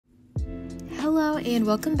Hello and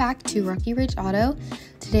welcome back to Rocky Ridge Auto.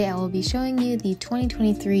 Today I will be showing you the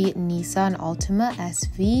 2023 Nissan Altima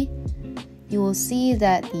SV. You will see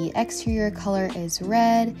that the exterior color is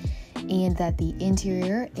red and that the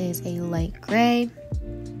interior is a light gray.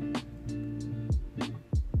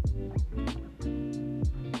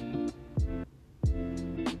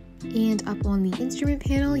 And up on the instrument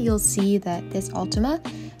panel, you'll see that this Altima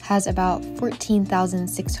has about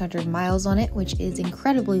 14,600 miles on it, which is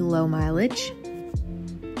incredibly low mileage.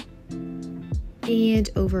 And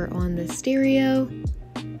over on the stereo,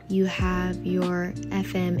 you have your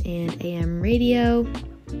FM and AM radio,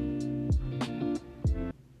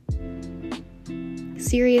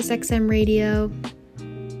 Sirius XM radio,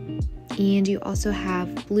 and you also have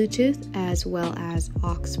Bluetooth as well as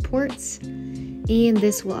aux ports. And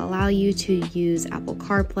this will allow you to use Apple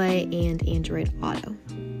CarPlay and Android Auto.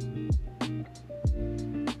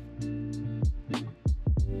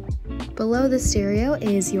 Below the stereo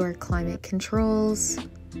is your climate controls,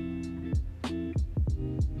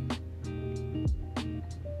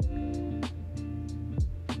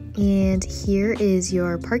 and here is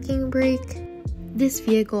your parking brake. This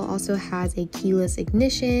vehicle also has a keyless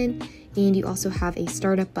ignition, and you also have a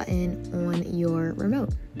startup button on your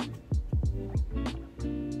remote.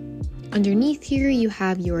 Underneath here you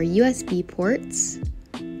have your USB ports,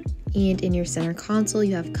 and in your center console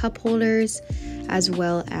you have cup holders as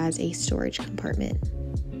well as a storage compartment.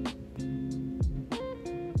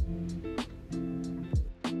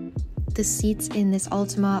 The seats in this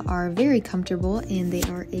Altima are very comfortable and they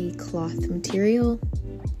are a cloth material.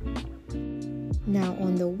 Now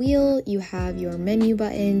on the wheel you have your menu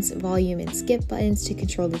buttons, volume and skip buttons to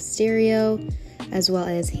control the stereo, as well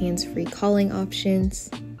as hands-free calling options.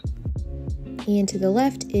 And to the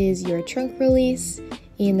left is your trunk release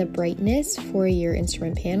and the brightness for your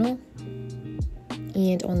instrument panel.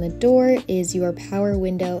 And on the door is your power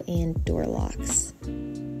window and door locks.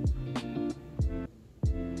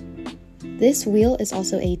 This wheel is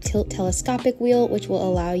also a tilt telescopic wheel, which will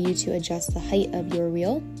allow you to adjust the height of your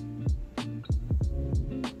wheel.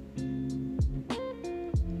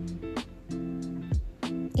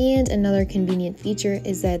 And another convenient feature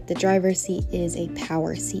is that the driver's seat is a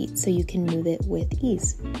power seat, so you can move it with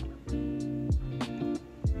ease.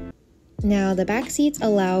 Now the back seats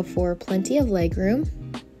allow for plenty of legroom.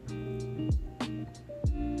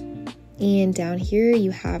 And down here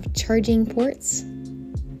you have charging ports.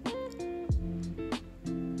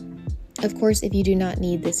 Of course, if you do not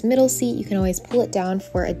need this middle seat, you can always pull it down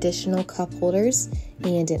for additional cup holders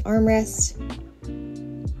and an armrest.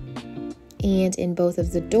 And in both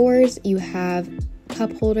of the doors, you have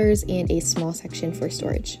cup holders and a small section for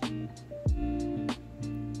storage.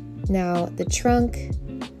 Now, the trunk,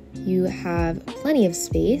 you have plenty of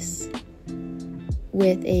space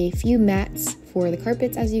with a few mats for the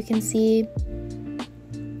carpets, as you can see,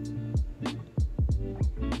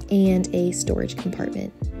 and a storage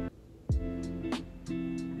compartment.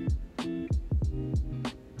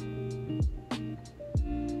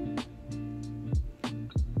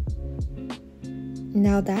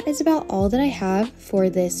 Now that is about all that I have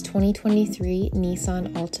for this 2023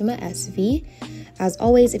 Nissan Altima SV. As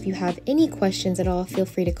always, if you have any questions at all, feel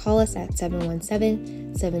free to call us at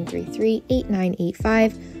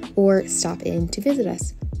 717-733-8985 or stop in to visit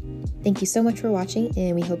us. Thank you so much for watching,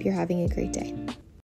 and we hope you're having a great day.